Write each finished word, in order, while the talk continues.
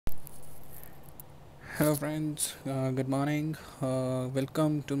Hello friends, good morning.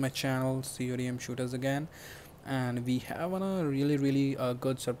 Welcome to my channel Codmshooters again, and we have a really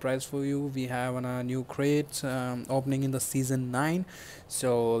good surprise for you. We have a new crate opening in the season 9.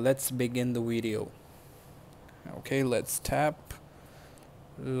 So let's begin the video. Okay, let's tap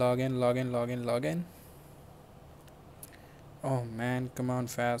login. Oh man, come on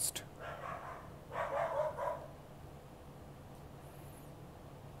fast.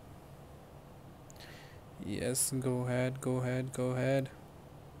 Yes, go ahead.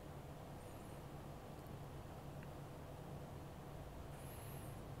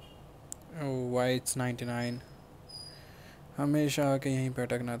 Oh, why it's 99? हमेशा आके यहीं पे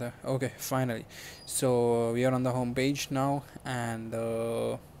अटकना था. Okay, finally. So we are on the home page now, and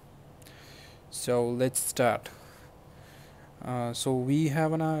so let's start. So we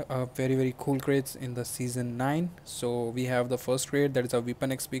have a very cool crates in the season 9. So we have the first crate, that is a weapon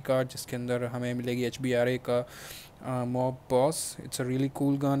XP card, जिसके अंदर हमें मिलेगी HBRA का mob boss. It's a really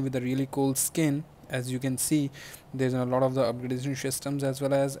cool gun with a really cool skin. As you can see, there's a lot of the upgradation systems as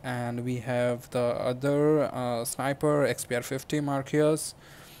well as, and we have the other sniper XPR 50 markers,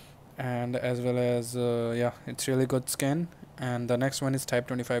 and as well as yeah, it's really good skin. And the next one is type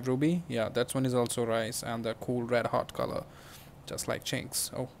 25 ruby. Yeah, that one is also nice, and the cool red hot color, just like Chinks.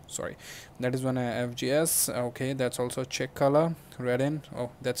 Oh, sorry, that is one FGS. Okay, that's also check color, red in.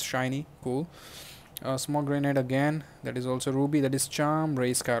 Oh, that's shiny, cool. Smoke grenade again, that is also ruby. That is charm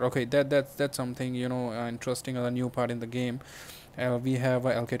race car. Okay, that's something, you know, interesting, a new part in the game. We have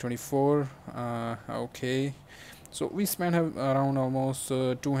a LK24. Okay, so we spent around almost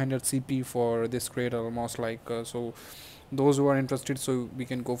 200 CP for this crate, almost like so those who are interested, so we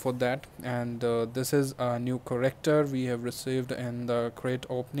can go for that. And this is a new character we have received in the crate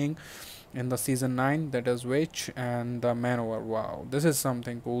opening in the season 9, that is Witch and the Manowar. Wow, this is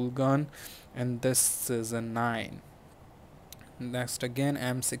something cool gun in this season 9. Next again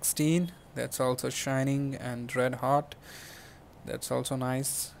M16, that's also shining and red hot, that's also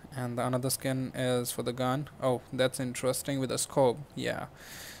nice. And the another skin is for the gun. Oh, that's interesting, with a scope. Yeah,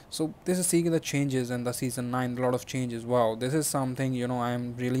 so this is seeing the changes in the season 9, a lot of changes. Wow, this is something, you know,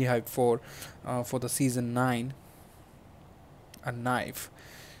 I'm really hyped for the season 9. A knife.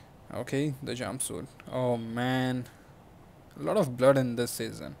 Okay, the jumpsuit. Oh man, a lot of blood in this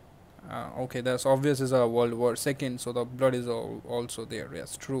season. Okay, that's obvious, is a World War II, so the blood is also there.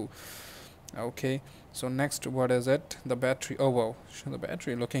 Yes, true. Okay, so next, what is it? The battery. Oh wow, the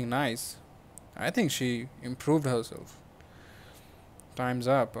battery looking nice. I think she improved herself. Time's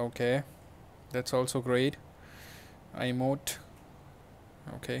up. Okay, that's also great. Emote.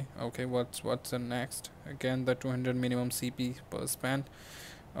 Okay, what's the next? Again, the 200 minimum CP per spent.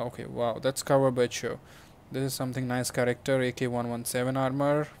 Okay, wow, that's cover butcher. This is something nice character. AK117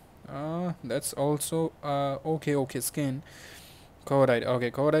 armor. That's also okay skin. Codite. Okay,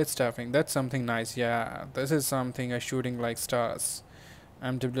 Codite staffing. That's something nice. Yeah, this is something shooting like stars.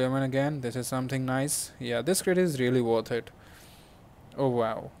 MW11 again. This is something nice. Yeah, this crate is really worth it. Oh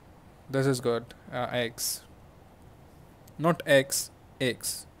wow, this is good. X, not X,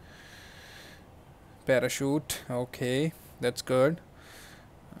 X. Parachute. Okay, that's good.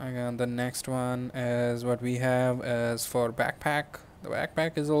 Again, the next one is what we have as for backpack. The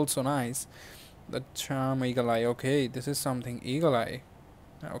backpack is also nice. The charm eagle eye. Okay, this is something eagle eye.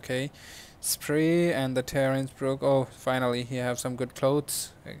 Okay, spray and the Terrence broke. Oh, finally he have some good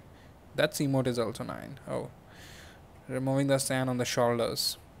clothes. That emote is also 9. Oh, removing the sand on the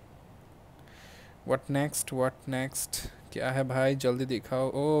shoulders. What next? क्या है भाई, जल्दी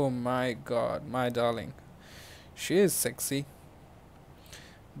दिखाओ. Oh my god, my darling, she is sexy.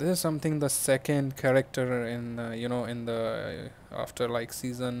 This is something, the second character in you know, in the after like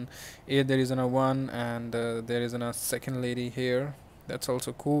season 8, there isn't a one, and there isn't a second lady here. That's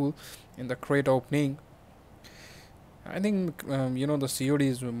also cool in the crate opening. I think you know, the COD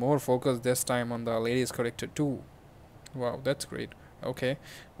is more focused this time on the ladies character too. Wow, that's great. Okay,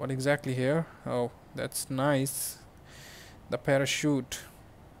 what exactly here? Oh, that's nice. The parachute.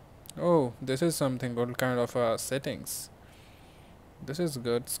 Oh, this is something good kind of settings. This is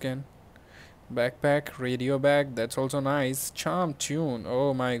good skin. Backpack, radio bag, that's also nice. Charm tune.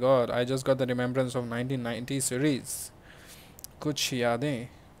 Oh my god, I just got the remembrance of 1990 series. कुछ यादें.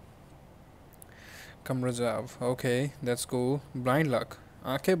 Come reserve. Okay, that's cool. Blind luck.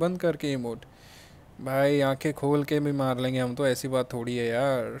 आंखें बंद करके emote. भाई आंखें खोल के भी मार लेंगे हम तो, ऐसी बात थोड़ी है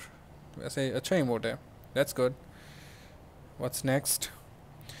यार. वैसे अच्छा इमोट है. That's good. What's next?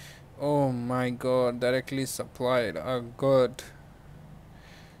 Oh my god, directly supplied. Good.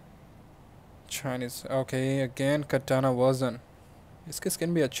 Chinese. Okay, again katana version. इसकी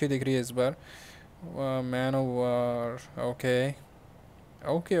स्किन भी अच्छी दिख रही है इस बार. Man of War. Okay.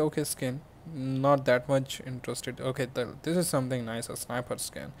 Okay, skin. Not that much interested. Okay, this is something nice. A sniper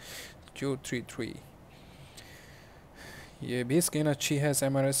skin. Q33. ये भी skin अच्छी है.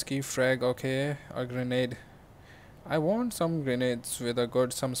 SMRS की frag. Okay. A grenade. I want some grenades with a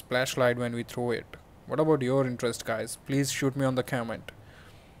good some splash light when we throw it. What about your interest, guys? Please shoot me on the comment.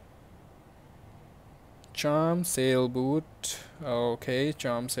 Charm sailboat. Okay,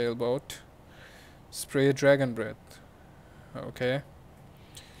 charm sailboat. Spray dragon breath. Okay.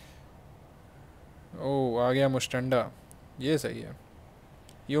 Oh, आ गया मुस्टंडा. ये सही है.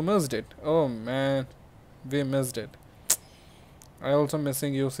 You missed it. Oh man, we missed it. I also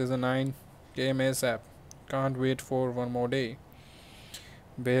missing you season 9 game ASAP. Can't wait for one more day.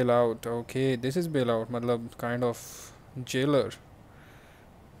 Bailout. Okay, this is bailout. मतलब kind of jailer.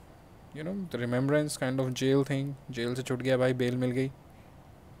 You know the remembrance kind of jail thing. Jail से छूट गया भाई, bail मिल गई.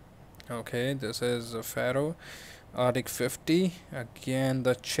 Okay, this is Pharaoh. Arctic 50. Again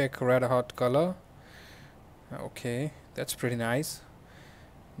the Czech red hot color. Okay, that's pretty nice.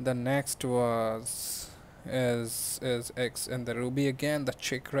 The next was is X and the ruby again, the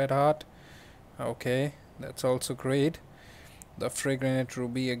chick red heart. Okay, that's also great. The fragrant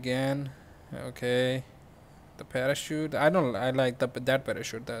ruby again. Okay, the parachute. I like that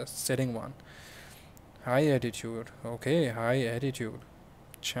parachute, the setting one. High attitude. Okay, high attitude.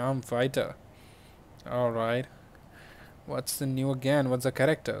 Charm fighter. All right. What's the new again? What's the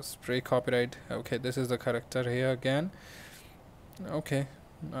character? Spray copyright. Okay, this is the character here again. Okay,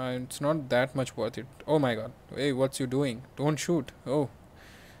 it's not that much worth it. Oh my god. Hey, what's you doing? Don't shoot. Oh,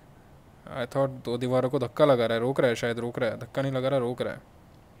 I thought दो दीवारों को धक्का लगा रहा है, रोक रहा है, शायद रोक रहा है, धक्का नहीं लगा रहा, रोक रहा है.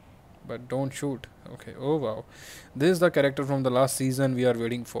 But don't shoot. Okay. Oh wow. This is the character from the last season we are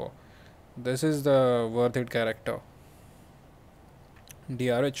waiting for. This is the worth it character.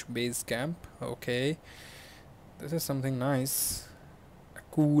 DRH base camp. Okay. This is something nice. A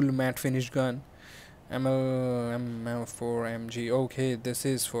cool matte finish gun. ML4MG. Okay, this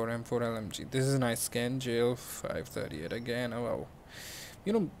is for M4LMG. This is a nice skin. Jail 538 again. Oh wow.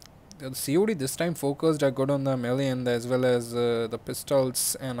 You know, the COD this time focused are good on the melee and as well as the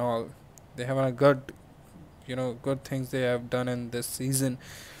pistols and all. They have a good things they have done in this season.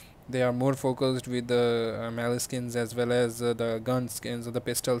 They are more focused with the melee skins as well as the gun skins or the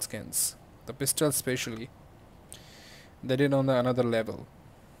pistol skins. The pistols especially. They did on the another level.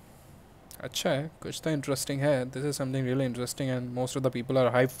 अच्छा है, कुछ तो interesting है. This is something really interesting and most of the people are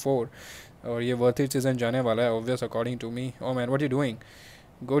hype for. और ये worth it season जाने वाला है obvious according to me. Oh man, what you doing?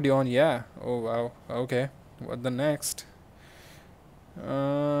 Good on. या. Oh wow. Okay, what the next?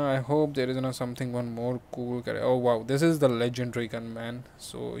 I hope there is something one more cool. Oh wow, this is the legendary gun, man.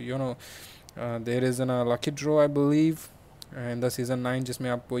 So there is a lucky draw I believe in the season 9 जिसमें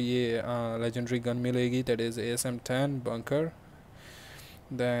आपको ये legendary gun मिलेगी. That is ASM-10 bunker.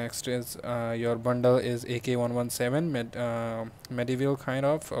 The next is your bundle is AK-117 medieval kind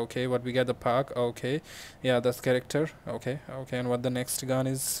of. Okay, what we get? The park. Okay, yeah, that's character. Okay, and what the next gun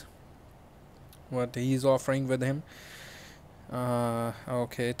is, what he is offering with him.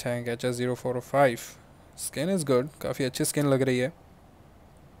 Okay, tank HS-0405. Skin is good. काफ़ी अच्छी skin लग रही है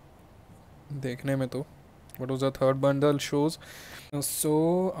देखने में तो. What was the third bundle shows? So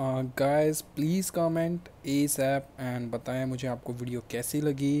guys, please comment ASAP and बताएं मुझे आपको वीडियो कैसी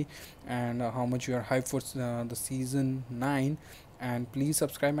लगी and how much you are hyped for the season 9, and please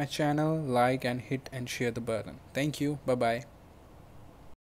subscribe my channel, like and hit and share the button. Thank you. Bye bye.